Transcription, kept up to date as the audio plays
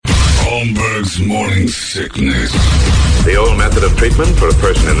Holmberg's morning sickness. The old method of treatment for a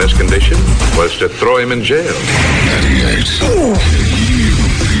person in this condition was to throw him in jail. 98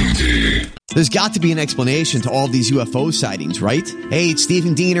 KUPD. There's got to be an explanation to all these UFO sightings, right? Hey, it's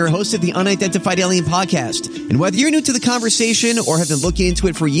Stephen Diener, host of the Unidentified Alien Podcast. And whether you're new to the conversation or have been looking into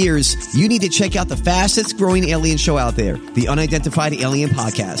it for years, you need to check out the fastest growing alien show out there, the Unidentified Alien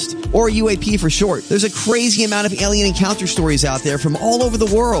Podcast, or UAP for short. There's a crazy amount of alien encounter stories out there from all over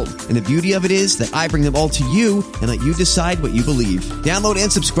the world. And the beauty of it is that I bring them all to you and let you decide what you believe. Download and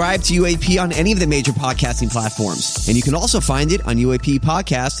subscribe to UAP on any of the major podcasting platforms. And you can also find it on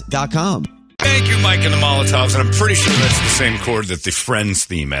UAPpodcast.com. Thank you, Mike and the Molotovs, and I'm pretty sure that's the same chord that the Friends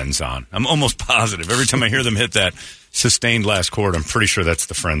theme ends on. I'm almost positive. Every time I hear them hit that sustained last chord, I'm pretty sure that's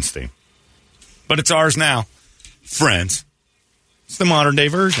the Friends theme. But it's ours now. Friends. It's the modern-day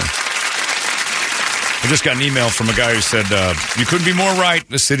version. I just got an email from a guy who said, you couldn't be more right.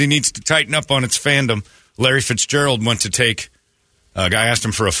 The city needs to tighten up on its fandom. Larry Fitzgerald went to take, a guy asked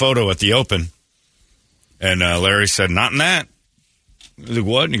him for a photo at the Open, and Larry said, not in that. I was like,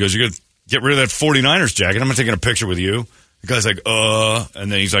 what? And he goes, you got to get rid of that 49ers jacket. I'm not taking a picture with you. The guy's like,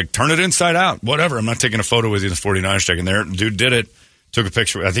 and then he's like, turn it inside out. Whatever. I'm not taking a photo with you in the 49ers jacket. And there, dude did it. Took a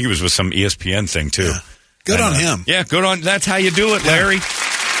picture. I think it was with some ESPN thing, too. Yeah. Good on him. Yeah, good on. That's how you do it, Larry.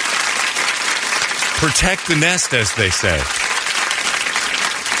 Protect the nest, as they say.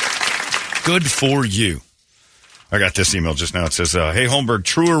 Good for you. I got this email just now. It says, hey, Holmberg,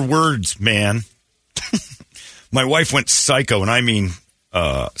 truer words, man. My wife went psycho, and I mean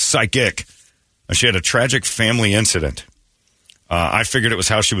psychic. She had a tragic family incident. I figured it was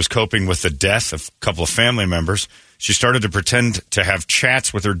how she was coping with the death of a couple of family members. She started to pretend to have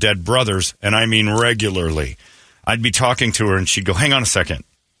chats with her dead brothers, and I mean regularly. I'd be talking to her, and she'd go, hang on a second.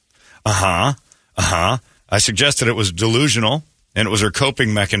 I suggested it was delusional, and it was her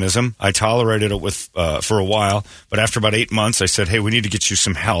coping mechanism. I tolerated it for a while, but after about 8 months, I said, hey, we need to get you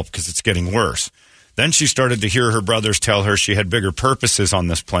some help because it's getting worse. Then she started to hear her brothers tell her she had bigger purposes on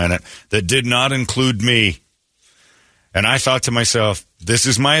this planet that did not include me. And I thought to myself, this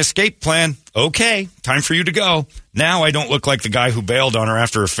is my escape plan. Okay, time for you to go. Now I don't look like the guy who bailed on her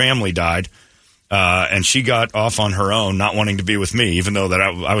after her family died. And she got off on her own, not wanting to be with me, even though that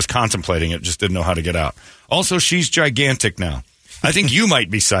I was contemplating it, just didn't know how to get out. Also, she's gigantic now. I think you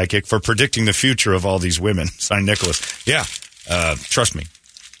might be psychic for predicting the future of all these women. Signed, Nicholas. Yeah, trust me.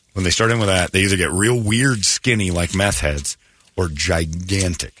 When they start in with that, they either get real weird skinny like meth heads or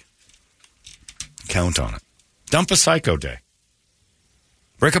gigantic. Count on it. Dump a psycho day.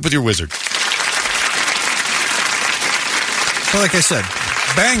 Break up with your wizard. Well, like I said,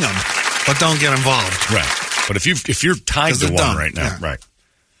 bang them, but don't get involved. Right. But if you're tied to one dumb. right now, Yeah. right.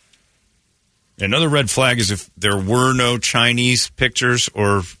 Another red flag is if there were no Chinese pictures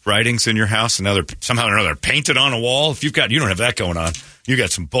or writings in your house, and somehow or another painted on a wall. If you don't have that going on. You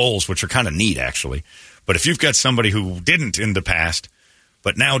got some bowls, which are kind of neat, actually. But if you've got somebody who didn't in the past,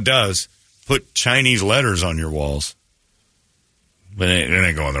 but now does, put Chinese letters on your walls, it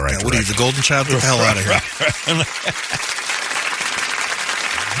ain't going the right direction. What are you, the golden child? Get the hell out of here.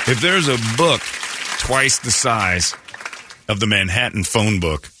 If there's a book twice the size of the Manhattan phone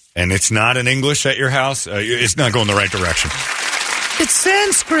book, and it's not in English at your house, it's not going the right direction. It's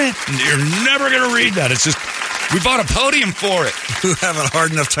Sanskrit. You're never going to read that. It's just... We bought a podium for it. You have a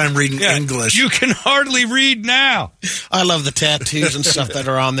hard enough time reading English. You can hardly read now. I love the tattoos and stuff that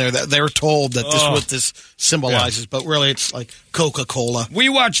are on there. That they're told that this is what this symbolizes, but really it's like Coca-Cola. We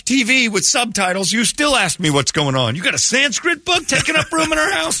watch TV with subtitles. You still ask me what's going on. You got a Sanskrit book taking up room in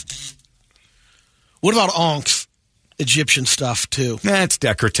our house? What about Ankh? Egyptian stuff, too. It's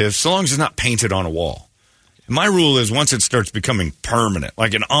decorative, so long as it's not painted on a wall. My rule is once it starts becoming permanent,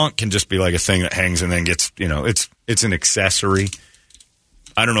 like an ankh can just be like a thing that hangs and then gets, it's an accessory.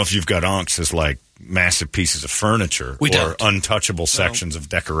 I don't know if you've got ankhs as like massive pieces of furniture or untouchable sections of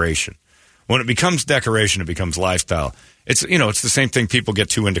decoration. When it becomes decoration, it becomes lifestyle. It's, it's the same thing people get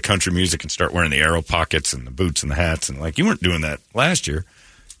too into country music and start wearing the arrow pockets and the boots and the hats. And like, you weren't doing that last year.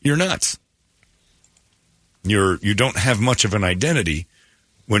 You're nuts. You don't have much of an identity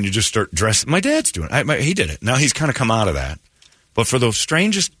when you just start dressing. My dad's doing it. He did it. Now he's kind of come out of that. But for the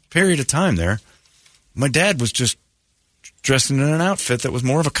strangest period of time there, my dad was just dressing in an outfit that was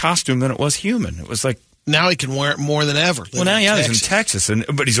more of a costume than it was human. It was like... Now he can wear it more than ever. Well, now, he's in Texas.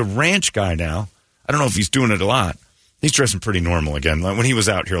 But he's a ranch guy now. I don't know if he's doing it a lot. He's dressing pretty normal again. Like when he was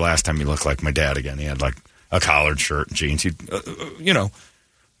out here last time, he looked like my dad again. He had like a collared shirt and jeans.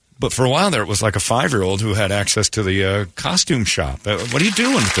 But for a while there, it was like a 5-year-old who had access to the costume shop. What are you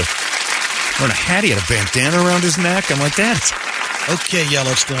doing with wearing a hat? He had a bandana around his neck. I'm like, Dad, Okay,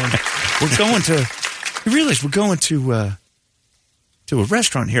 Yellowstone. We're going to. You realize we're going to a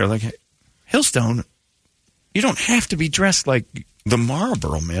restaurant here, like Hillstone. You don't have to be dressed like the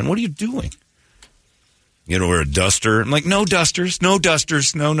Marlboro Man. What are you doing? You know, wear a duster. I'm like, no dusters, no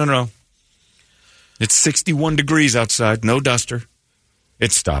dusters, no. It's 61 degrees outside, no duster.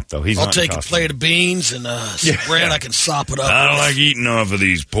 It stopped, though. I'll take a plate of beans and some bread. I can sop it up. I don't like eating off of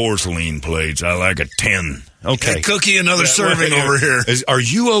these porcelain plates. I like a tin. Okay. Hey, Cookie, another serving over here. Are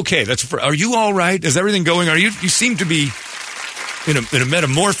you okay? Are you all right? Is everything going? You seem to be in a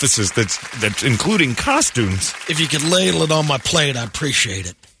metamorphosis that's including costumes. If you could ladle it on my plate, I'd appreciate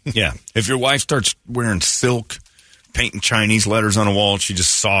it. Yeah. If your wife starts wearing silk, painting Chinese letters on a wall she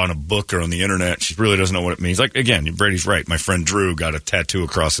just saw in a book or on the internet, she really doesn't know what it means. Like, again, Brady's right. My friend Drew got a tattoo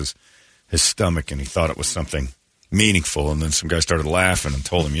across his stomach, and he thought it was something meaningful. And then some guy started laughing and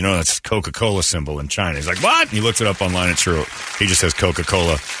told him, that's a Coca-Cola symbol in China. He's like, what? And he looked it up online. It's true. He just has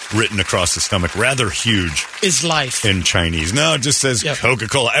Coca-Cola written across his stomach, rather huge. Is life. In Chinese. No, it just says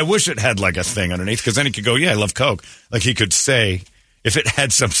Coca-Cola. I wish it had like a thing underneath, because then he could go, yeah, I love Coke. Like he could say, if it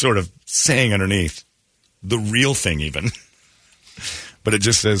had some sort of saying underneath, the real thing even. But it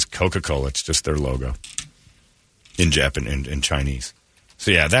just says Coca-Cola. It's just their logo in Japanese, in Chinese. So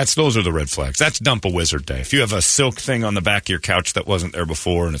yeah, those are the red flags. That's Dump a Wizard Day. If you have a silk thing on the back of your couch that wasn't there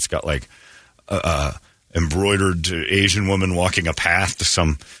before, and it's got like embroidered Asian woman walking a path to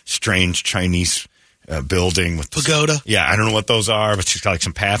some strange Chinese building with pagoda. Yeah, I don't know what those are, but she's got like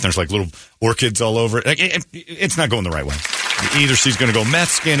some path, and there's like little orchids all over it. It's not going the right way. Either she's going to go meth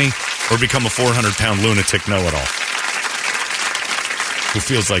skinny or become a 400-pound lunatic know-it-all who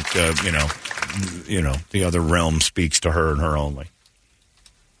feels like the other realm speaks to her and her only.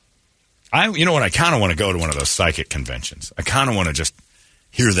 You know what? I kind of want to go to one of those psychic conventions. I kind of want to just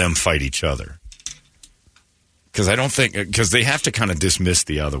hear them fight each other, because they have to kind of dismiss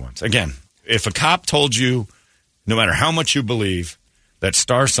the other ones. Again, if a cop told you, no matter how much you believe, that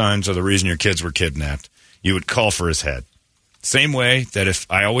star signs are the reason your kids were kidnapped, you would call for his head. Same way that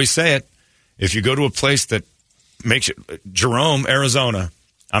I always say it, if you go to a place that makes it, Jerome, Arizona,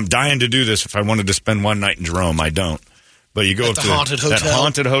 I'm dying to do this if I wanted to spend one night in Jerome. I don't. But you go up to that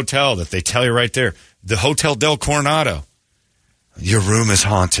haunted hotel that they tell you right there, the Hotel Del Coronado. Your room is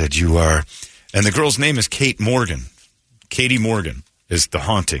haunted. You are. And the girl's name is Kate Morgan. Katie Morgan is the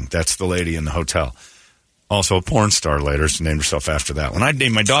haunting. That's the lady in the hotel. Also a porn star later. She named herself after that one. I'd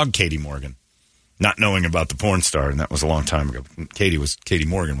named my dog Katie Morgan, not knowing about the porn star, and that was a long time ago. Katie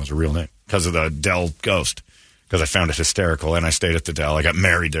Morgan was a real name because of the Dell ghost, because I found it hysterical, and I stayed at the Dell. I got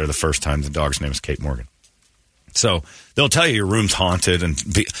married there the first time. The dog's name is Kate Morgan. So they'll tell you your room's haunted and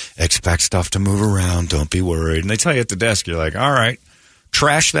expect stuff to move around. Don't be worried. And they tell you at the desk, you're like, all right,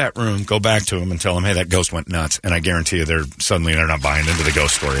 trash that room, go back to them and tell them, hey, that ghost went nuts. And I guarantee you they're not buying into the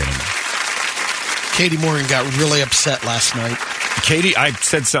ghost story anymore. Katie Morgan got really upset last night. I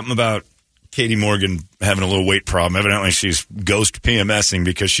said something about Katie Morgan having a little weight problem. Evidently, she's ghost PMSing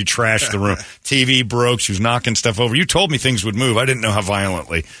because she trashed the room. TV broke. She was knocking stuff over. You told me things would move. I didn't know how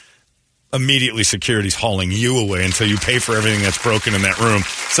violently. Immediately, security's hauling you away until you pay for everything that's broken in that room.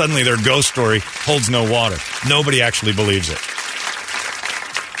 Suddenly, their ghost story holds no water. Nobody actually believes it.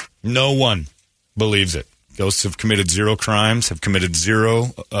 No one believes it. Ghosts have committed zero crimes, have committed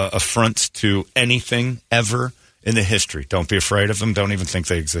zero affronts to anything ever in the history. Don't be afraid of them. Don't even think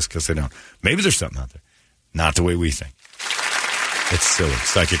they exist because they don't. Maybe there's something out there. Not the way we think. It's silly.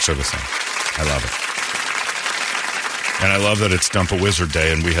 Psychics are the same. I love it. And I love that it's Dump a Wizard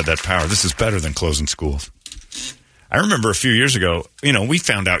Day and we had that power. This is better than closing schools. I remember a few years ago, we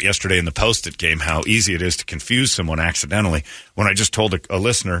found out yesterday in the Post-it game how easy it is to confuse someone accidentally when I just told a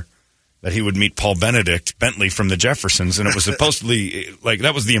listener that he would meet Paul Bentley from the Jeffersons, and it was supposedly,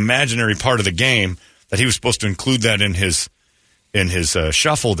 that was the imaginary part of the game, that he was supposed to include that in his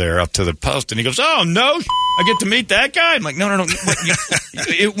shuffle there up to the post, and he goes, oh, no, I get to meet that guy? I'm like, no.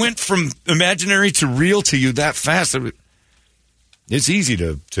 It went from imaginary to real to you that fast. It's easy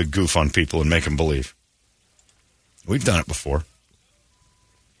to goof on people and make them believe. We've done it before.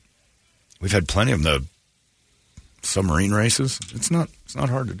 We've had plenty of them. The submarine races. It's not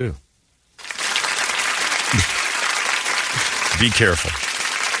hard to do. Be careful.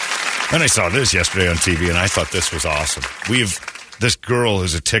 Then I saw this yesterday on TV, and I thought this was awesome. This girl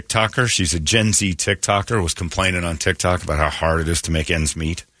who's a TikToker. She's a Gen Z TikToker. Was complaining on TikTok about how hard it is to make ends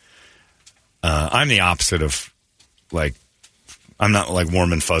meet. I'm the opposite of I'm not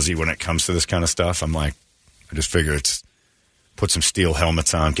warm and fuzzy when it comes to this kind of stuff. I just figure it's put some steel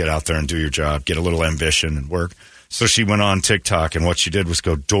helmets on, get out there and do your job, get a little ambition and work. So she went on TikTok, and what she did was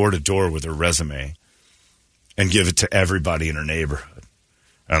go door to door with her resume and give it to everybody in her neighborhood.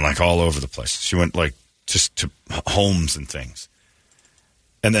 And like all over the place. She went like just to homes and things.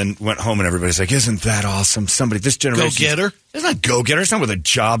 And then went home and everybody's like, isn't that awesome? Somebody, this generation. Go-getter? It's not go-getter. It's not where the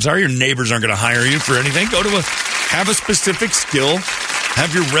jobs are. Your neighbors aren't going to hire you for anything. Have a specific skill,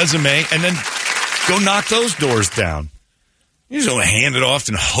 have your resume, and then go knock those doors down. You just don't hand it off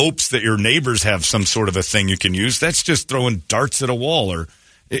in hopes that your neighbors have some sort of a thing you can use. That's just throwing darts at a wall, or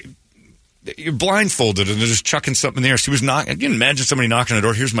you're blindfolded and they're just chucking something in the air. She was knocking. You can imagine somebody knocking on the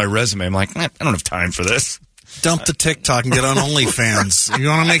door. Here's my resume. I'm like, I don't have time for this. Dump the TikTok and get on OnlyFans. You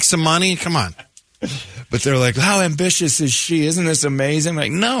want to make some money? Come on. But they're like, how ambitious is she? Isn't this amazing? I'm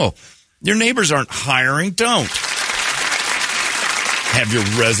like, no, your neighbors aren't hiring. Don't have your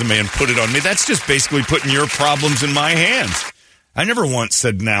resume and put it on me. That's just basically putting your problems in my hands. I never once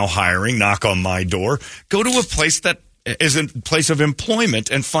said now hiring, knock on my door. Go to a place that is a place of employment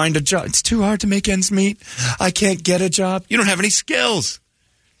and find a job. It's too hard to make ends meet. I can't get a job. You don't have any skills.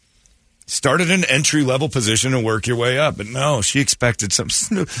 Start at an entry-level position and work your way up. But no, she expected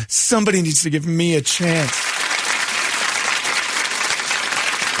somebody needs to give me a chance.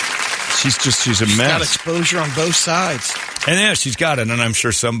 She's a mess. She's got exposure on both sides. And yeah, she's got it. And I'm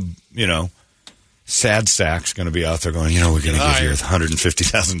sure some, sad sack's going to be out there going, we're going to give you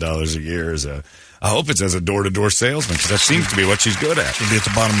 $150,000 a year I hope it's as a door-to-door salesman, because that seems to be what she's good at. She'll be at the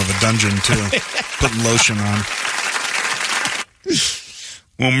bottom of a dungeon, too, putting lotion on.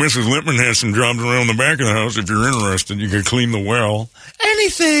 Well, Mrs. Lippman has some jobs around the back of the house. If you're interested, you can clean the well.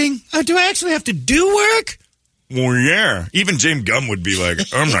 Anything? Do I actually have to do work? Well, yeah. Even James Gum would be like,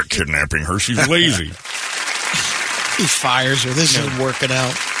 I'm not kidnapping her. She's lazy. He fires her. This isn't working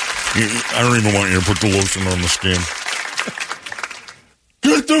out. I don't even want you to put the lotion on the skin.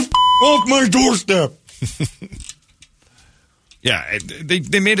 Get the off my doorstep. Yeah,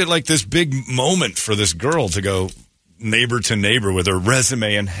 they made it like this big moment for this girl to go neighbor to neighbor with her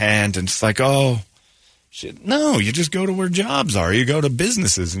resume in hand, and it's like, oh, shit. No, you just go to where jobs are. You go to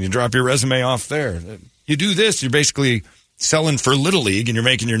businesses and you drop your resume off there. You do this, you're basically selling for Little League, and you're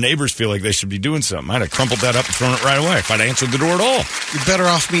making your neighbors feel like they should be doing something. I'd have crumpled that up and thrown it right away if I'd answered the door at all. You're better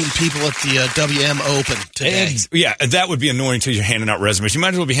off meeting people at the WM Open today. Yeah, that would be annoying until you're handing out resumes. You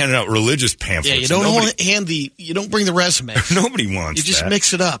might as well be handing out religious pamphlets. Yeah, you don't bring the resume. Nobody wants You just that.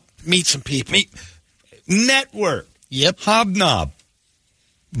 Mix it up. Meet some people. Network. Yep. Hobnob.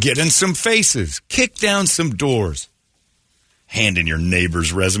 Get in some faces. Kick down some doors. Hand in your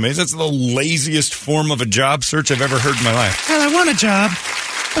neighbor's resumes. That's the laziest form of a job search I've ever heard in my life. Well, I want a job,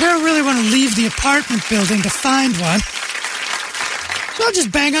 but I don't really want to leave the apartment building to find one. So I'll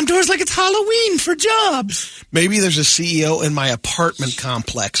just bang on doors like it's Halloween for jobs. Maybe there's a CEO in my apartment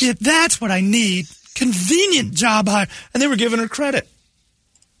complex. Yeah, that's what I need. Convenient job hire. And they were giving her credit.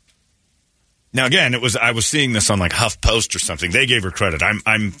 Now, again, I was seeing this on like HuffPost or something. They gave her credit.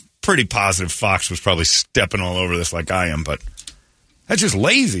 I'm pretty positive Fox was probably stepping all over this like I am, but that's just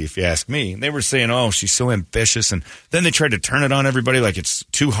lazy if you ask me. They were saying, oh, she's so ambitious, and then they tried to turn it on everybody like it's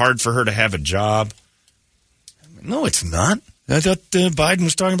too hard for her to have a job. No, it's not. I thought Biden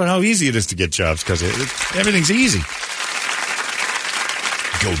was talking about how easy it is to get jobs because everything's easy.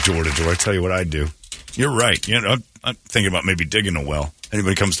 Go door to door. I tell you what I'd do. You're right. I'm thinking about maybe digging a well.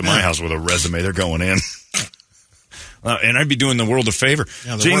 Anybody comes to my house with a resume, they're going in. And I'd be doing the world a favor.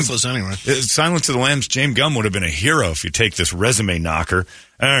 Yeah, they're worthless anyway. Silence of the Lambs, James Gum would have been a hero if you take this resume knocker.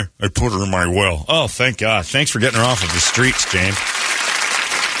 I put her in my well. Oh, thank God. Thanks for getting her off of the streets, James.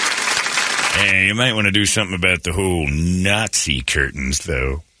 Hey, you might want to do something about the whole Nazi curtains,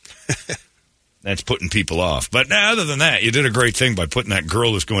 though. That's putting people off. But other than that, you did a great thing by putting that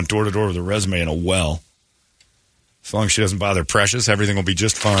girl who's going door to door with a resume in a well. As long as she doesn't bother Precious, everything will be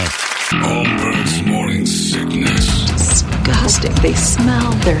just fine. Holmberg's Morning Sickness. Disgusting. They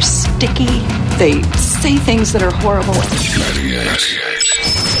smell. They're sticky. They say things that are horrible. 98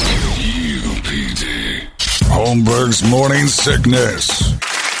 UPD. Holmberg's Morning Sickness.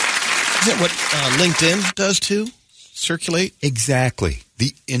 Is that what LinkedIn does too? Circulate? Exactly.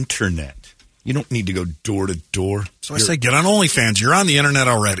 The internet. You don't need to go door to door. So I say get on OnlyFans. You're on the internet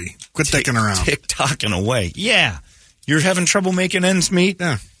already. Quit dicking around. TikToking away. Yeah. You're having trouble making ends meet?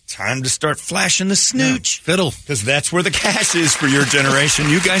 Yeah. Time to start flashing the snooch. Yeah. Fiddle. Because that's where the cash is for your generation.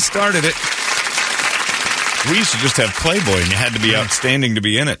 You guys started it. We used to just have Playboy, and you had to be outstanding to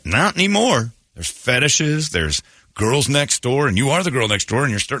be in it. Not anymore. There's fetishes. There's girls next door, and you are the girl next door,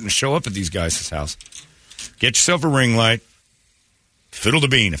 and you're starting to show up at these guys' house. Get yourself a ring light. Fiddle the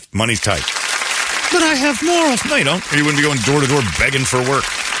bean if money's tight. But I have morals. No, you don't. Or you wouldn't be going door to door begging for work.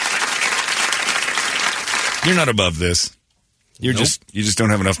 You're not above this. You just don't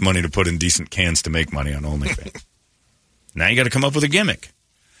have enough money to put in decent cans to make money on OnlyFans. Now you got to come up with a gimmick.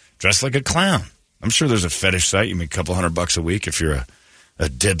 Dress like a clown. I'm sure there's a fetish site. You make a couple $100 a week if you're a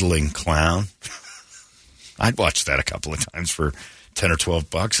diddling clown. I'd watch that a couple of times for $10 or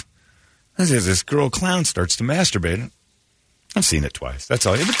 $12. This girl clown starts to masturbate. I've seen it twice. That's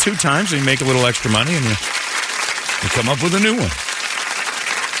all. But 2 times, and you make a little extra money, and you come up with a new one.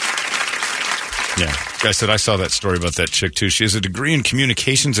 Yeah. Guy said, I saw that story about that chick, too. She has a degree in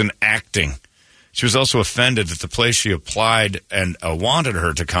communications and acting. She was also offended that the place she applied and wanted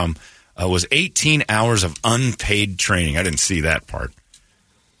her to come was 18 hours of unpaid training. I didn't see that part.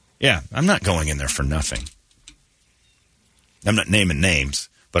 Yeah, I'm not going in there for nothing. I'm not naming names,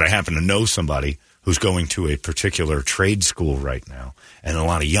 but I happen to know somebody who's going to a particular trade school right now, and a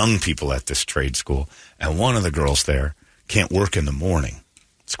lot of young people at this trade school, and one of the girls there can't work in the morning.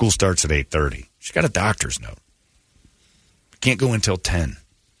 School starts at 8:30. She's got a doctor's note. Can't go until 10.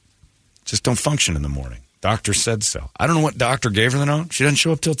 Just don't function in the morning. Doctor said so. I don't know what doctor gave her the note. She doesn't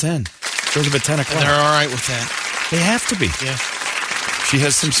show up till 10. Shows up at 10 o'clock. And they're all right with that. They have to be. Yeah. She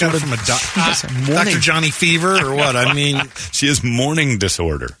has some sort of Dr. Johnny Fever or what? I mean, she has morning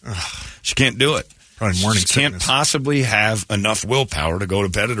disorder. She can't do it. Probably morning She can't possibly have enough willpower to go to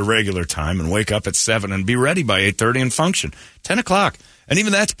bed at a regular time and wake up at 7 and be ready by 8:30 and function. 10 o'clock. And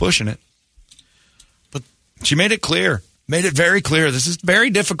even that's pushing it. But she made it clear. Made it very clear. This is very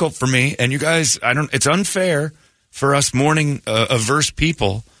difficult for me. And you guys, it's unfair for us morning averse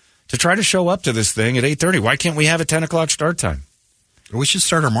people to try to show up to this thing at 8:30. Why can't we have a 10 o'clock start time? We should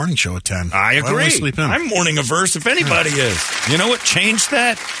start our morning show at 10. I agree. Why don't we sleep in? I'm morning averse if anybody is. You know what changed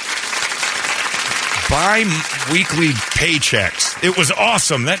that? Bi-weekly paychecks. It was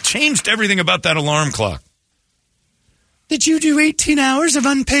awesome. That changed everything about that alarm clock. Did you do 18 hours of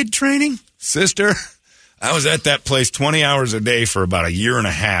unpaid training? Sister, I was at that place 20 hours a day for about a year and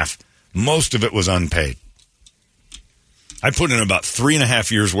a half. Most of it was unpaid. I put in about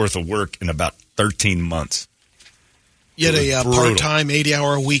 3.5 years worth of work in about 13 months. You had a part-time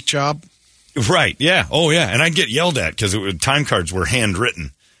 80-hour-a-week job? Right, yeah. Oh, yeah. And I'd get yelled at because time cards were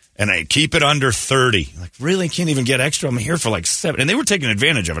handwritten. And I keep it under 30. Like, really? Can't even get extra? I'm here for like 7. And they were taking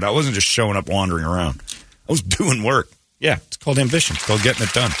advantage of it. I wasn't just showing up wandering around. I was doing work. Yeah, it's called ambition. It's called getting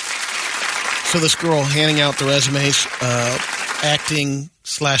it done. So this girl handing out the resumes,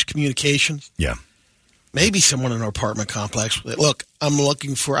 acting/communications. Yeah. Maybe someone in our apartment complex. Look, I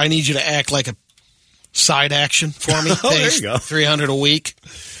need you to act like a side action for me. There you go. $300 a week.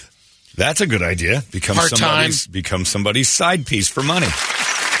 That's a good idea. Become somebody's side piece for money.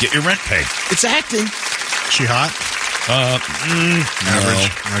 Get your rent paid. It's acting. She hot?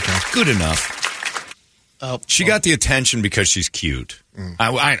 Average. No. Okay. Good enough. She got the attention because she's cute.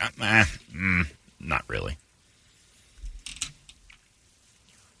 Not really.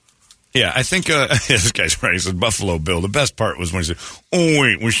 Yeah, I think this guy's right. He said Buffalo Bill. The best part was when he said, "Oh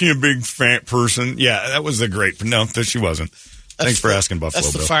wait, was she a big fat person?" Yeah, that was the great. But no, she wasn't. Thanks for asking, Buffalo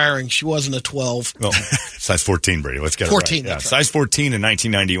Bill. That's the firing. She wasn't a 12. Well, size 14, Brady. Let's get 14, it right. Yeah, right. size 14 in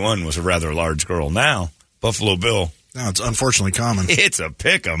 1991 was a rather large girl. Now, Buffalo Bill. No, it's unfortunately common. It's a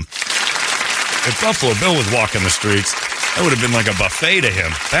pick'em. If Buffalo Bill was walking the streets, that would have been like a buffet to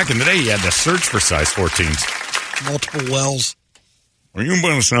him. Back in the day, you had to search for size 14s. Multiple wells. Are you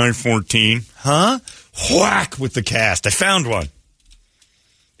about a size 14? Huh? Whack with the cast. I found one.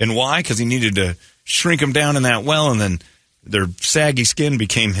 And why? Because he needed to shrink them down in that well, and then their saggy skin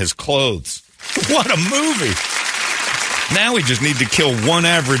became his clothes. What a movie. Now we just need to kill one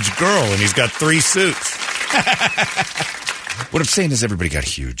average girl, and he's got 3 suits. What I'm saying is everybody got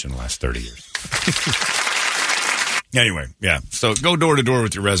huge in the last 30 years. Anyway, yeah. So go door to door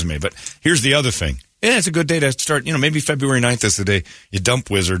with your resume. But here's the other thing. Yeah, it's a good day to start. You know, maybe February 9th is the day you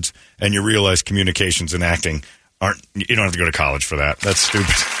dump wizards and you realize communications and acting you don't have to go to college for that. That's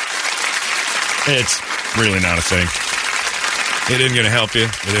stupid. It's really not a thing. It isn't going to help you.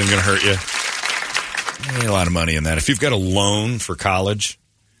 It isn't going to hurt you. Ain't a lot of money in that. If you've got a loan for college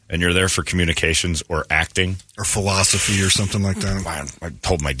and you're there for communications or acting. Or philosophy or something like that. I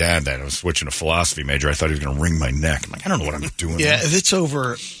told my dad that I was switching to philosophy major. I thought he was going to wring my neck. I'm like, I don't know what I'm doing. Yeah, if it's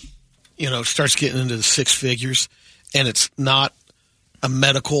over, starts getting into the 6 figures and it's not a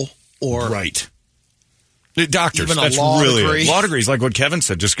medical or... Right. The doctors, even that's a law really degree. Law degrees, like what Kevin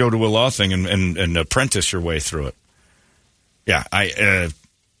said, just go to a law thing and apprentice your way through it. Yeah,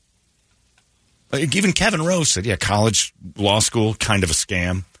 even Kevin Rose said, college, law school, kind of a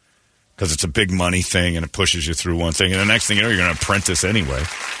scam because it's a big money thing and it pushes you through one thing. And the next thing you know, you're going to apprentice anyway.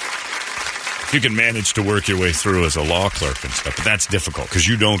 You can manage to work your way through as a law clerk and stuff, but that's difficult because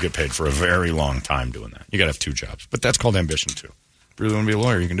you don't get paid for a very long time doing that. You got to have 2 jobs, but that's called ambition too. If you really want to be a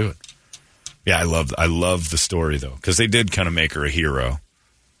lawyer, you can do it. Yeah, I love the story though, because they did kind of make her a hero.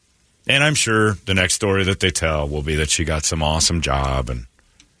 And I'm sure the next story that they tell will be that she got some awesome job, and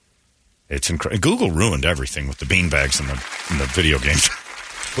it's incredible. Google ruined everything with the beanbags and the video games,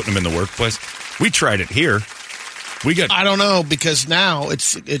 putting them in the workplace. We tried it here. I don't know, because now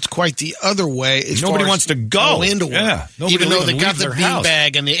it's quite the other way. Nobody wants to go into work. Yeah, even though they got the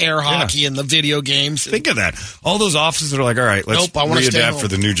beanbag and the air hockey and the video games. Think of that. All those offices are like, all right, let's readapt for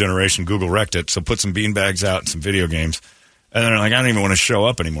the new generation. Google wrecked it, so put some beanbags out and some video games. And they're like, I don't even want to show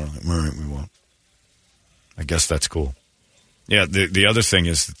up anymore. Like, all right, we won't. I guess that's cool. Yeah, the other thing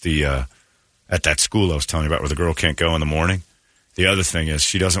is that at that school I was telling you about where the girl can't go in the morning, the other thing is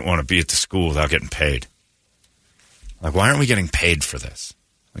she doesn't want to be at the school without getting paid. Like, why aren't we getting paid for this?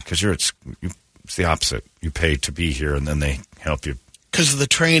 Because it's the opposite. You pay to be here, and then they help you. Because of the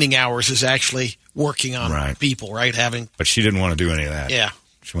training hours is actually working on people, right? But she didn't want to do any of that. Yeah.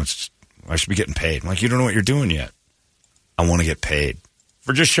 I should be getting paid. I'm like, you don't know what you're doing yet. I want to get paid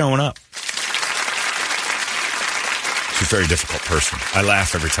for just showing up. She's a very difficult person. I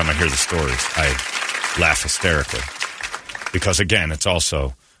laugh every time I hear the stories. I laugh hysterically. Because, again, it's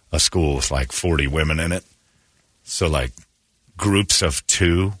also a school with like 40 women in it. So, like, groups of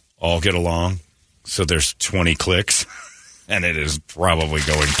 2 all get along. So there's 20 cliques, and it is probably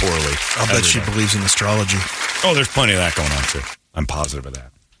going poorly. I'll bet she believes in astrology. Oh, there's plenty of that going on, too. I'm positive of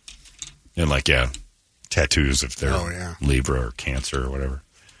that. And, like, tattoos if they're Libra or Cancer or whatever.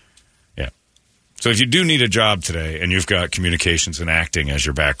 Yeah. So if you do need a job today, and you've got communications and acting as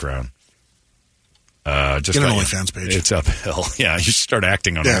your background, just get an OnlyFans page. It's uphill. Yeah, you should start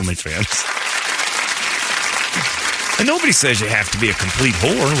acting on OnlyFans. And nobody says you have to be a complete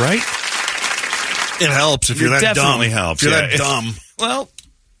whore, right? It helps if you're that dumb. It definitely helps. If you're that dumb. Well,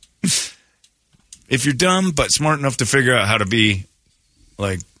 if you're dumb but smart enough to figure out how to be,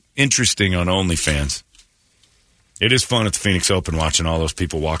 like, interesting on OnlyFans. It is fun at the Phoenix Open watching all those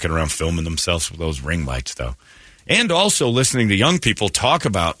people walking around filming themselves with those ring lights, though. And also listening to young people talk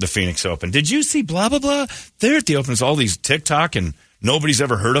about the Phoenix Open. Did you see blah, blah, blah? They're at the Open. It's all these TikTok, and nobody's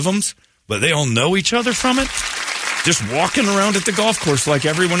ever heard of them, but they all know each other from it. Just walking around at the golf course like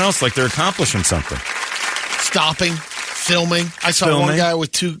everyone else, like they're accomplishing something. Stopping, filming. I saw one guy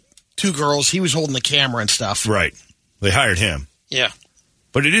with two girls. He was holding the camera and stuff. Right. They hired him. Yeah.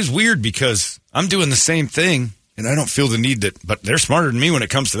 But it is weird because I'm doing the same thing, and I don't feel the need that. But they're smarter than me when it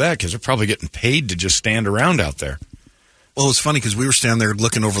comes to that because they're probably getting paid to just stand around out there. Well, it's funny because we were standing there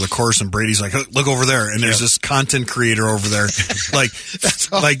looking over the course, and Brady's like, look over there. And there's this content creator over there, like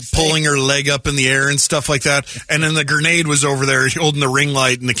pulling her leg up in the air and stuff like that. And then the grenade was over there holding the ring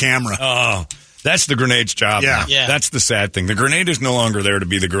light and the camera. Oh, that's the grenade's job. Yeah. Yeah. That's the sad thing. The grenade is no longer there to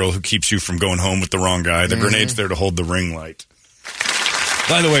be the girl who keeps you from going home with the wrong guy. The grenade's there to hold the ring light.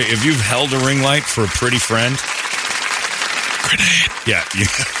 By the way, if you've held a ring light for a pretty friend, grenade. Yeah,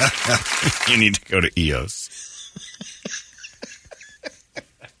 you need to go to EOS.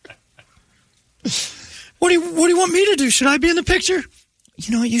 What do you want me to do? Should I be in the picture?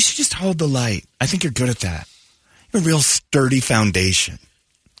 You know what? You should just hold the light. I think you're good at that. You're a real sturdy foundation.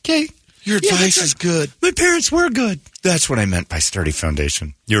 Okay. Your advice is good. My parents were good. That's what I meant by sturdy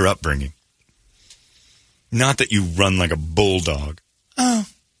foundation. Your upbringing. Not that you run like a bulldog. Oh.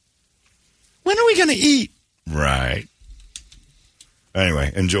 When are we going to eat? Right.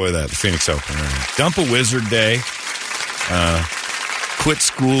 Anyway, enjoy that. The Phoenix Open. Dump a Wizard Day. Quit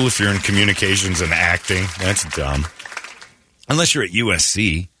school if you're in communications and acting. That's dumb. Unless you're at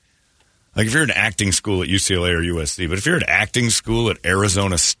USC. Like if you're in acting school at UCLA or USC. But if you're at acting school at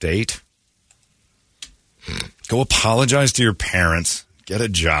Arizona State, go apologize to your parents. Get a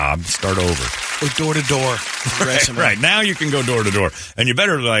job. Start over. Go door to door. Right. Now you can go door to door. And you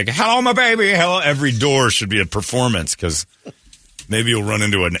better like, hello, my baby. Hello. Every door should be a performance because maybe you'll run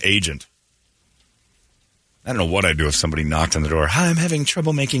into an agent. I don't know what I'd do if somebody knocked on the door. Hi, I'm having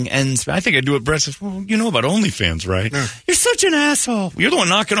trouble making ends. I think I'd do what Brett says. Well, you know about OnlyFans, right? Yeah. You're such an asshole. You're the one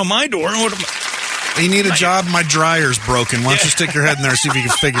knocking on my door. You need a job? My dryer's broken. Why don't you stick your head in there and see if you can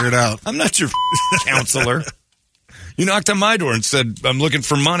figure it out? I'm not your counselor. You knocked on my door and said, I'm looking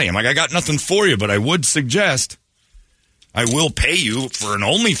for money. I'm like, I got nothing for you, but I would suggest I will pay you for an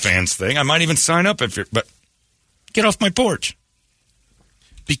OnlyFans thing. I might even sign up if you're, but get off my porch.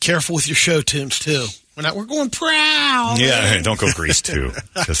 Be careful with your show tunes, too. We're going proud. Yeah, hey, don't go Grease 2.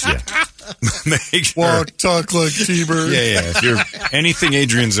 Just, make sure. Walk, talk like T-Bird. Yeah. If you're anything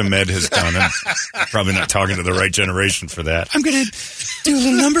Adrian Zemed has done, I'm probably not talking to the right generation for that. I'm going to do a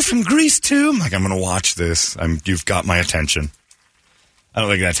little number from Grease 2. Like, I'm going to watch this. You've got my attention. I don't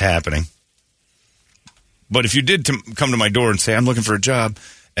think that's happening. But if you did come to my door and say, I'm looking for a job,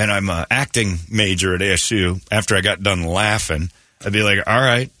 and I'm an acting major at ASU, after I got done laughing, I'd be like, all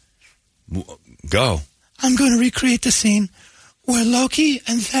right, go. I'm going to recreate the scene where Loki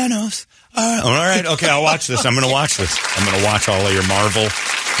and Thanos are... All right, okay, I'll watch this. I'm going to watch this. I'm going to watch all of your Marvel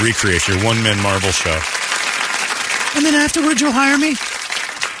recreation, your one-man Marvel show. And then afterwards you'll hire me?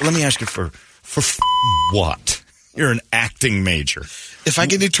 Let me ask you for what? You're an acting major. If I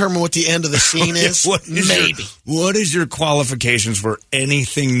can determine what the end of the scene is, maybe. What is your qualifications for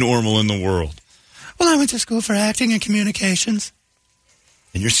anything normal in the world? Well, I went to school for acting and communications.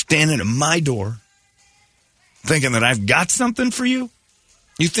 And you're standing at my door thinking that I've got something for you?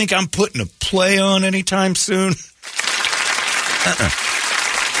 You think I'm putting a play on anytime soon?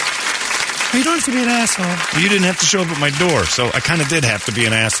 You don't have to be an asshole. You didn't have to show up at my door, so I kind of did have to be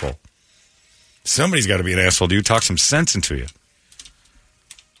an asshole. Somebody's got to be an asshole. Do you talk some sense into you?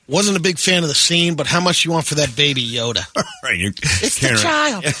 Wasn't a big fan of the scene, but how much you want for that baby Yoda? Right, it's the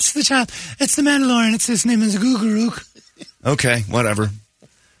child. It's the child. It's the Mandalorian. His name is Googarook. Okay, whatever.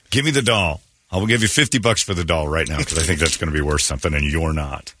 Give me the doll. I will give you $50 for the doll right now because I think that's going to be worth something, and you're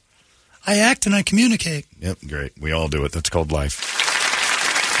not. I act and I communicate. Yep, great. We all do it. That's called life.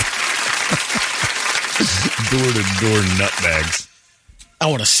 Door-to-door nutbags. I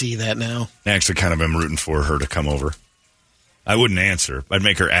want to see that now. I actually kind of am rooting for her to come over. I wouldn't answer. I'd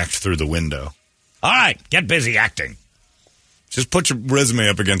make her act through the window. All right, get busy acting. Just put your resume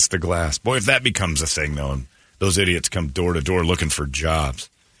up against the glass. Boy, if that becomes a thing, though, and those idiots come door to door looking for jobs.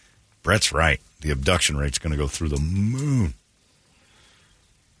 Brett's right. The abduction rate's going to go through the moon.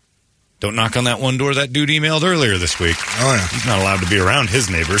 Don't knock on that one door that dude emailed earlier this week. Oh, yeah. He's not allowed to be around his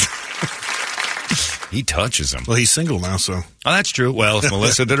neighbors. He touches them. Well, he's single now, so. Oh, that's true. Well, if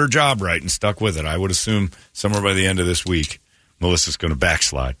Melissa did her job right and stuck with it, I would assume somewhere by the end of this week, Melissa's going to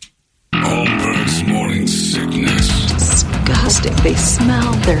backslide. Holmberg's Morning Sickness. Disgusting. They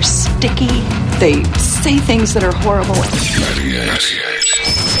smell. They're sticky. They say things that are horrible. 98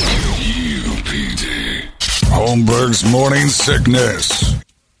 UPD. Holmberg's Morning Sickness.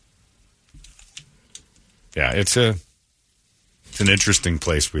 Yeah, it's an interesting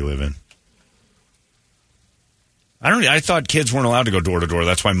place we live in. I thought kids weren't allowed to go door to door.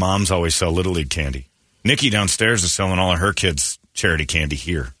 That's why moms always sell Little League candy. Nikki downstairs is selling all of her kids' charity candy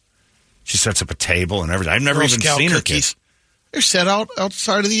here. She sets up a table and everything. I've never even seen her kids. They're set out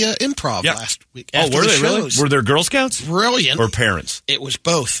outside of the improv last week. Oh, were they really? Were there Girl Scouts? Brilliant. Or parents? It was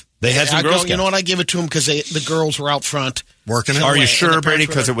both. They had some Girl Scouts. You know what? I give it to them because the girls were out front. Working it? Are you sure, Brady?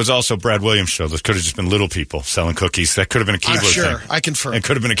 Because it was also Brad Williams' show. This could have just been little people selling cookies. That could have been a Keebler thing. I'm sure. I confirm. It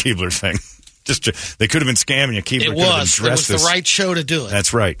could have been a Keebler thing. They could have been scamming you. Keebler it was the right show to do it.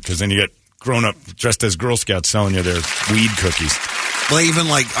 That's right, because then you get grown up dressed as Girl Scouts selling you their weed cookies. Well, even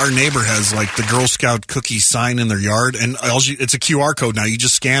like our neighbor has like the Girl Scout cookie sign in their yard, and it's a QR code now. You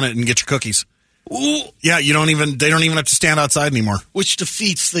just scan it and get your cookies. Ooh. Yeah, they don't even have to stand outside anymore. Which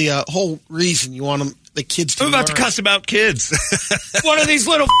defeats the whole reason you want the kids to I'm about to cuss about kids. What are these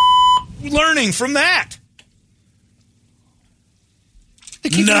little learning from that?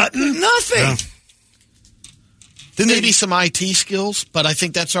 Nothing. Yeah. Maybe some IT skills, but I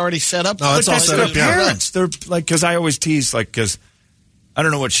think that's already set up. No, it's all set up. Yeah. Parents, they're like, because I always tease, like, because I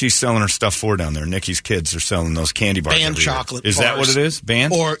don't know what she's selling her stuff for down there. Nikki's kids are selling those candy bars. Band chocolate Is bars. that what it is?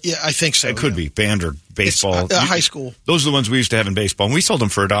 Band? Or yeah, I think so. It could be band or baseball. It's, high school. Those are the ones we used to have in baseball, and we sold them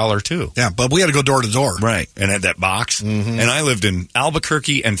for $1 too. Yeah, but we had to go door to door, right? And had that box. Mm-hmm. And I lived in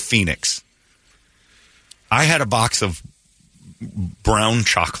Albuquerque and Phoenix. I had a box of brown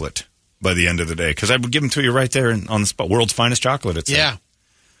chocolate by the end of the day, because I would give them to you right there on the spot. World's Finest Chocolate. It's yeah.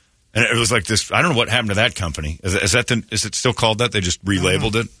 And it was like this. I don't know what happened to that company. Is it still called that? They just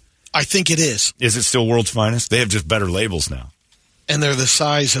relabeled it. I think it is. Is it still World's Finest? They have just better labels now. And they're the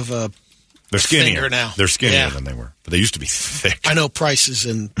size of a. They're skinnier finger now. They're skinnier than they were, but they used to be thick. I know prices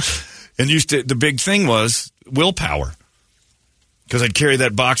and the big thing was willpower, because I'd carry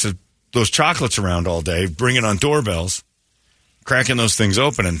that box of those chocolates around all day, bring it on doorbells. Cracking those things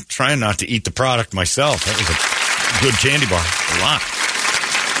open and trying not to eat the product myself. That was a good candy bar. A lot.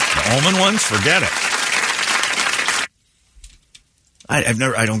 The almond ones, forget it.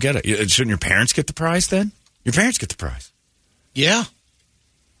 I don't get it. Shouldn't your parents get the prize then? Your parents get the prize. Yeah.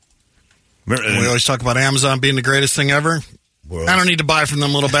 We always talk about Amazon being the greatest thing ever. I don't need to buy from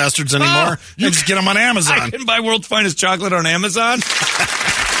them little bastards anymore. You just get them on Amazon. I can buy World's Finest Chocolate on Amazon?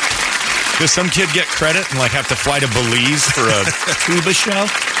 Does some kid get credit and have to fly to Belize for a tuba show?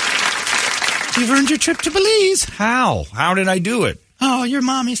 You've earned your trip to Belize. How? How did I do it? Oh, your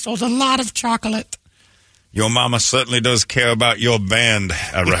mommy sold a lot of chocolate. Your mama certainly does care about your band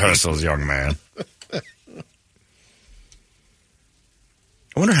at rehearsals, young man. I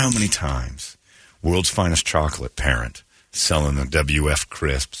wonder how many times World's Finest Chocolate parent selling the WF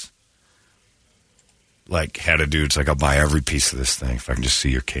crisps had a dude, it's I'll buy every piece of this thing if I can just see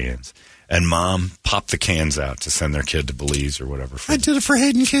your cans. And mom popped the cans out to send their kid to Belize or whatever. I did it for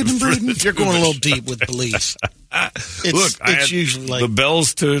Hayden, Kid, and Braden. You're going a little deep with Belize. It's usually the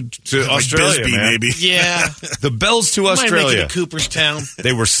bells to Australia, Bisbee, man. maybe. Yeah. The bells to Australia. Might make it to Cooperstown.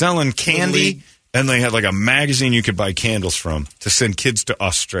 They were selling candy, and they had a magazine you could buy candles from to send kids to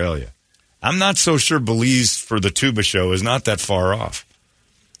Australia. I'm not so sure Belize for the tuba show is not that far off.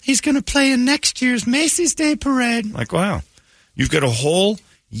 He's going to play in next year's Macy's Day Parade. Wow. You've got a whole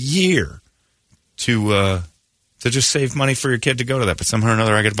year to just save money for your kid to go to that. But somehow or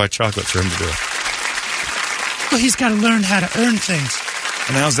another, I got to buy chocolate for him to do it. Well, he's got to learn how to earn things.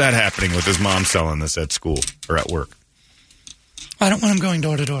 And how's that happening with his mom selling this at school or at work? I don't want him going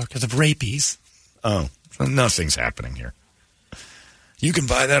door to door because of rapies. Oh, so nothing's happening here. You can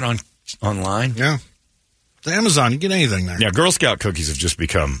buy that online? Yeah. It's Amazon. You get anything there. Yeah, Girl Scout cookies have just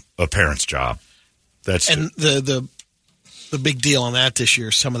become a parent's job. The big deal on that this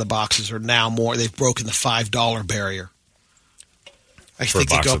year, some of the boxes are now they've broken the $5 barrier. I think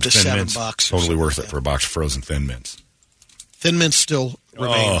they go up to $7. Totally worth it for a box of frozen Thin Mints. Thin Mints still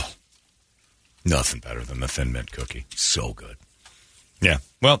remain. Oh, nothing better than the Thin Mint cookie. So good. Yeah.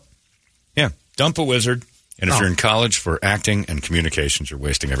 Well, yeah. Dump a wizard. And if you're in college for acting and communications, you're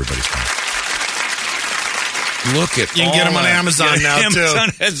wasting everybody's time. Look at You can get them on Amazon now, Amazon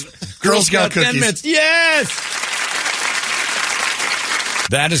too. has Girl Scout cookies. Thin Mints. Yes!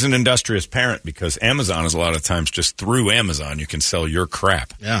 That is an industrious parent because Amazon is a lot of times just through Amazon you can sell your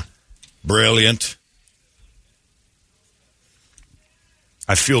crap. Yeah. Brilliant.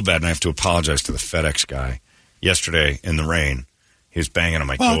 I feel bad and I have to apologize to the FedEx guy. Yesterday in the rain, he was banging on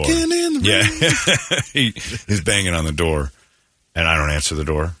my door. Walking in the rain. He's banging on the door, and I don't answer the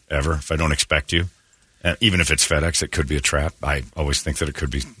door ever if I don't expect you. Even if it's FedEx, it could be a trap. I always think that it could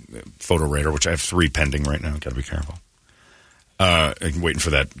be Photo Radar, which I have 3 pending right now. Got to be careful. I'm waiting for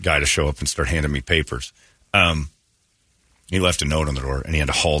that guy to show up and start handing me papers. He left a note on the door, and he had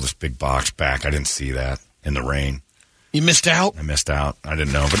to haul this big box back. I didn't see that in the rain. You missed out? I missed out. I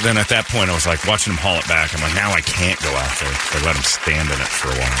didn't know. But then at that point, I was watching him haul it back. I'm now I can't go out there. So I let him stand in it for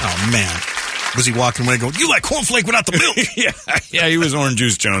a while. Oh, man. Was he walking away going, you like cornflake without the milk? Yeah, he was Orange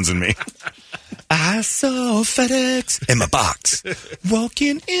Juice Jones and me. I saw FedEx in my box,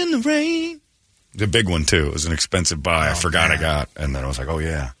 walking in the rain. The big one, too. It was an expensive buy. I forgot I got. And then I was like, oh,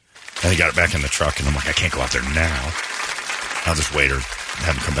 yeah. And he got it back in the truck, and I'm like, I can't go out there now. I'll just wait or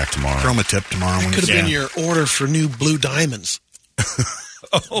have him come back tomorrow. Throw him a tip tomorrow. It could have been your order for new blue diamonds.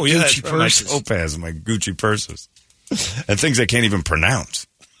 Oh, yeah. Gucci purses. My Topaz, my Gucci purses. And things I can't even pronounce.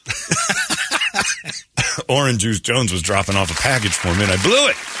 Orange Juice Jones was dropping off a package for me, and I blew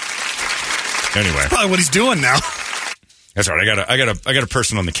it. Anyway. That's probably what he's doing now. That's all right. I got a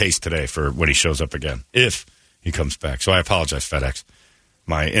person on the case today for when he shows up again, if he comes back. So I apologize, FedEx.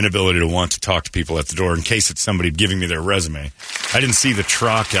 My inability to want to talk to people at the door in case it's somebody giving me their resume. I didn't see the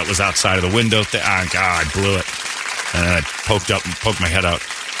truck that was outside of the window. I blew it. And then I poked my head out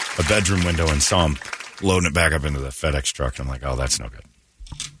a bedroom window and saw him loading it back up into the FedEx truck. And I'm like, oh, that's no good.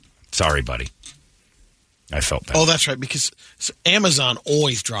 Sorry, buddy. I felt bad. Oh, that's right, because Amazon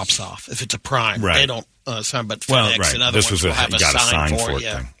always drops off if it's a Prime. Right. They don't sign, but FedEx and other this ones was will have a sign for it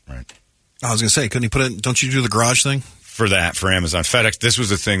yeah. thing. Right. I was going to say, couldn't he put it, don't you do the garage thing? For Amazon. FedEx, this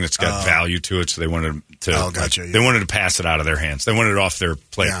was a thing that's got value to it, so they wanted to gotcha. They wanted to pass it out of their hands. They wanted it off their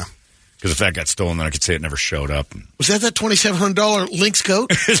plate. Yeah. Because if that got stolen, then I could say it never showed up. Was that $2,700 Lynx coat?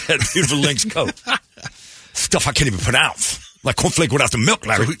 That beautiful Lynx coat. Stuff I can't even pronounce. Like cornflake without the milk,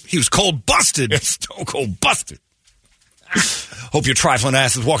 Larry. So he was cold busted. Stone cold busted. Hope your trifling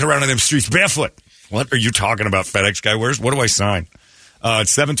ass is walking around on them streets barefoot. What are you talking about, FedEx guy? What do I sign?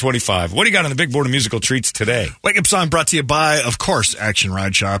 It's 7:25. What do you got on the big board of musical treats today? Wake Up Song brought to you by, of course, Action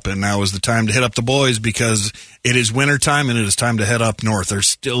Ride Shop. And now is the time to hit up the boys because it is wintertime and it is time to head up north. They're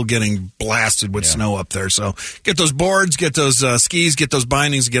still getting blasted with snow up there. So get those boards, get those skis, get those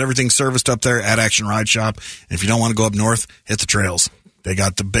bindings, get everything serviced up there at Action Ride Shop. And if you don't want to go up north, hit the trails. They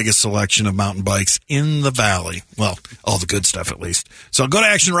got the biggest selection of mountain bikes in the valley. Well, all the good stuff, at least. So go to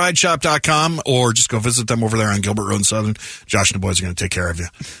actionrideshop.com or just go visit them over there on Gilbert Road in Southern. Josh and the boys are going to take care of you.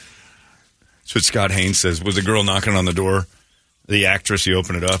 That's what Scott Haynes says. Was a girl knocking on the door, the actress, you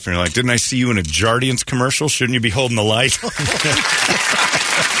open it up, and you're like, didn't I see you in a Jardiance commercial? Shouldn't you be holding the light?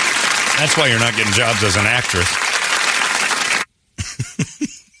 That's why you're not getting jobs as an actress.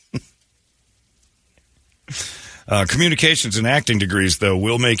 Communications and acting degrees, though,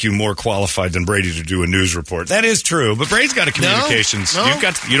 will make you more qualified than Brady to do a news report. That is true, but Brady's got a communications. No.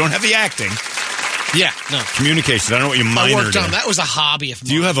 You don't have the acting. Yeah, no. Communications. I don't know what you minored I worked on in. that was a hobby of mine.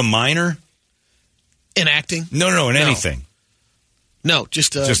 Do you have a minor? In acting? No, in anything. No,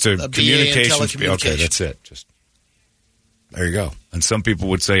 just a communications. BA in Okay, that's it. Just there you go. And some people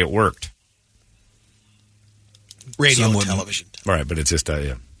would say it worked. Radio and television. All right, but it's just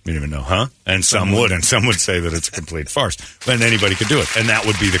you don't even know, huh? And some would, and some would say that it's a complete farce. But anybody could do it, and that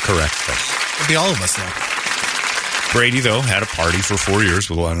would be the correct thing. It'd be all of us, though. Brady, though, had a party for 4 years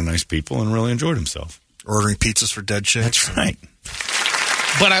with a lot of nice people and really enjoyed himself. Ordering pizzas for dead chicks. That's right.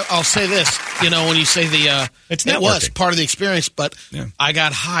 But I'll say this, when you say it was part of the experience, but I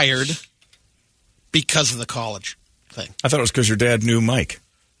got hired because of the college thing. I thought it was because your dad knew Mike.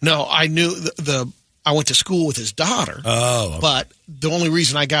 No, I knew I went to school with his daughter. Oh. Okay. But the only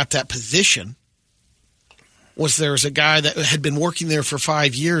reason I got that position was there was a guy that had been working there for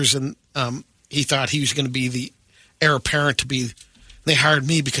 5 years, and he thought he was going to be the heir apparent to be. They hired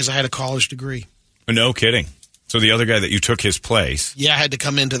me because I had a college degree. No kidding. So the other guy that you took his place. Yeah, I had to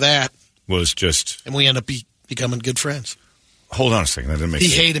come into that. Was just. And we ended up becoming good friends. Hold on a second. That didn't make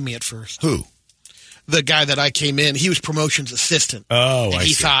sense. He hated me at first. Who? The guy that I came in, he was promotions assistant. Oh, and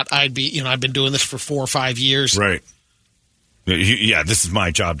he thought I'd be, I've been doing this for 4 or 5 years. Right. Yeah, this is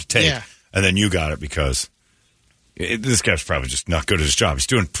my job to take. Yeah. And then you got it because this guy's probably just not good at his job. He's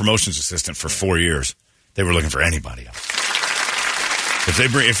doing promotions assistant for 4 years. They were looking for anybody else.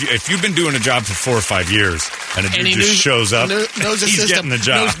 If you've been doing a job for 4 or 5 years and a dude just shows up, knows the he's system, getting the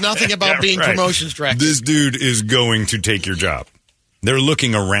job. Knows nothing about being promotions director. This dude is going to take your job. They're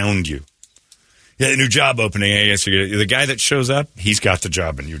looking around you. Yeah, new job opening. I guess the guy that shows up, he's got the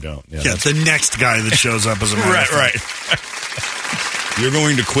job and you don't. Yeah, the next guy that shows up is a right. You're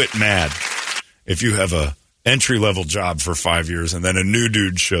going to quit mad if you have a entry-level job for 5 years and then a new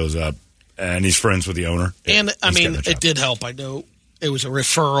dude shows up and he's friends with the owner. And, it did help. I know it was a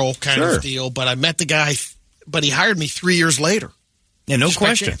referral kind of deal, but I met the guy, but he hired me 3 years later. Yeah, no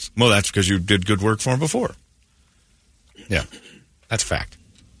question. Well, that's because you did good work for him before. Yeah, that's a fact.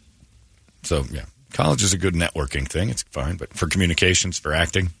 So, yeah, college is a good networking thing. It's fine. But for communications, for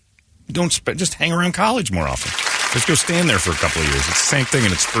acting, just hang around college more often. Just go stand there for a couple of years. It's the same thing,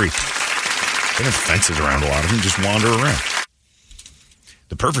 and it's free. They have fences around a lot of them. Just wander around.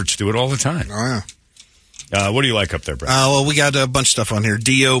 The perverts do it all the time. Oh, yeah. What do you like up there, Brett? Well, we got a bunch of stuff on here.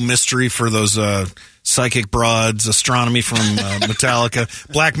 Dio Mystery for those psychic broads. Astronomy from Metallica.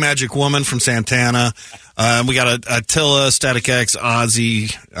 Black Magic Woman from Santana. We got Attila, Static X,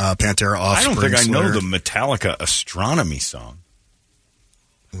 Ozzy, Pantera, Offspring. I don't think I know the Metallica Astronomy song.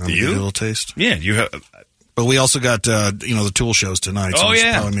 Do you? A little taste? Yeah, you have. But we also got the Tool shows tonight. So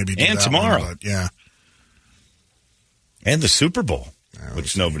probably maybe do and that tomorrow. one, but, yeah, and the Super Bowl,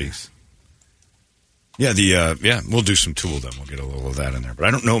 which nobody's. Yeah, we'll do some Tool then. We'll get a little of that in there. But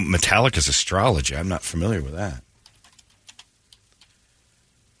I don't know Metallica's Astrology. I'm not familiar with that.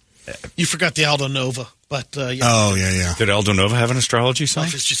 You forgot the Aldo Nova, but Oh, yeah. Did Aldo Nova have an astrology song?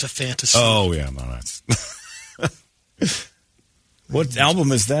 Life is just a fantasy. Oh, yeah, well, that's. What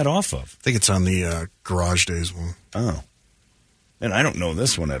album is that off of? I think it's on the Garage Days one. Oh. And I don't know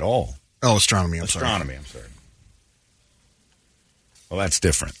this one at all. Oh, Astronomy, I'm sorry. Well, that's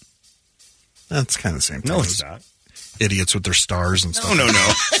different. That's kind of the same thing. No, it's not. Idiots with their stars and stuff. No.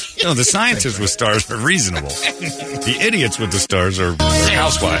 No, the scientists with stars are reasonable. The idiots with the stars are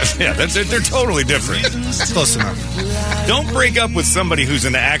housewives. Yeah, they're totally different. Close enough. Don't break up with somebody who's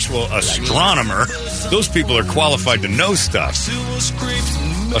an actual astronomer. Those people are qualified to know stuff.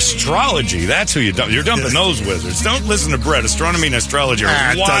 Astrology, that's who you dump. You're dumping those wizards. Don't listen to Brett. Astronomy and astrology are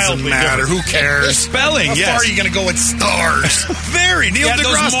it wildly doesn't matter. different. Who cares? Spelling, How yes. far are you going to go with stars? Very. Neil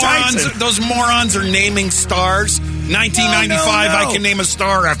deGrasse Tyson. Those morons are naming stars. 1995, No. I can name a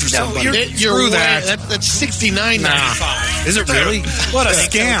star after somebody. Screw that. That's $69.95. Is it really? What a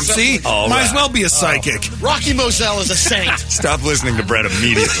scam. See? All Might right. as well be a psychic. Rocky Moselle is a saint. Stop listening to Brett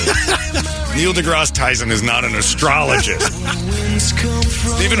immediately. Neil deGrasse Tyson is not an astrologist.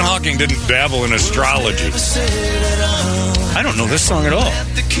 Stephen Hawking didn't dabble in astrology. I don't know this song at all.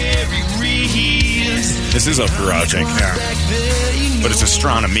 This is a Garage Inc. Yeah. But it's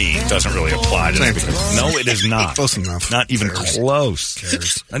astronomy. It doesn't really apply to it. No, it is not. Close enough. Not even close.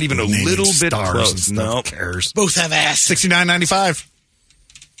 Cares. Not even a little bit close. No. Cares. Both have ass. $69.95.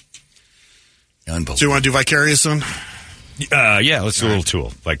 Unbelievable. Do you want to do Vicarious one? Yeah, let's do a little Tool.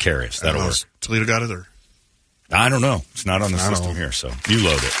 Vicarious. That'll work. Toledo got it, or? I don't know. It's not on the system here, so you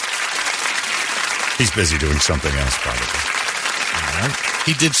load it. He's busy doing something else, probably. All right.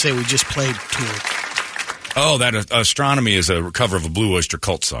 He did say we just played Tool. Oh, that Astronomy is a cover of a Blue Oyster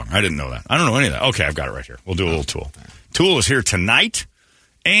Cult song. I didn't know that. I don't know any of that. Okay, I've got it right here. We'll do a little Tool. Tool is here tonight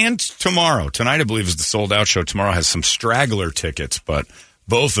and tomorrow. Tonight, I believe, is the sold-out show. Tomorrow has some straggler tickets, but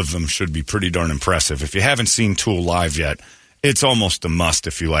both of them should be pretty darn impressive. If you haven't seen Tool live yet, it's almost a must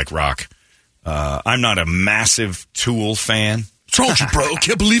if you like rock. I'm not a massive Tool fan. What's wrong with you, bro?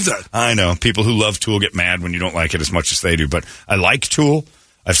 Can't believe that. I know. People who love Tool get mad when you don't like it as much as they do, but I like Tool.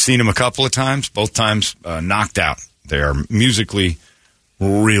 I've seen them a couple of times, both times knocked out. They are musically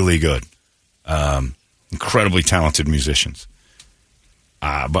really good. Incredibly talented musicians.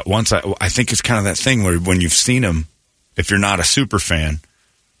 But once I think it's kind of that thing where when you've seen them, if you're not a super fan,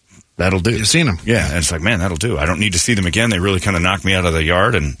 that'll do. You've seen them. Yeah, and it's like, man, that'll do. I don't need to see them again. They really kind of knock me out of the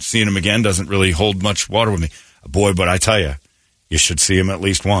yard, and seeing them again doesn't really hold much water with me. Boy, but I tell you, you should see them at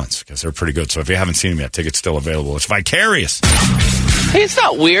least once because they're pretty good. So if you haven't seen them yet, tickets still available. It's Vicarious. Hey, it's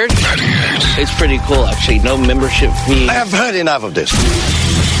not weird. It's pretty cool, actually. No membership fee. I have heard enough of this.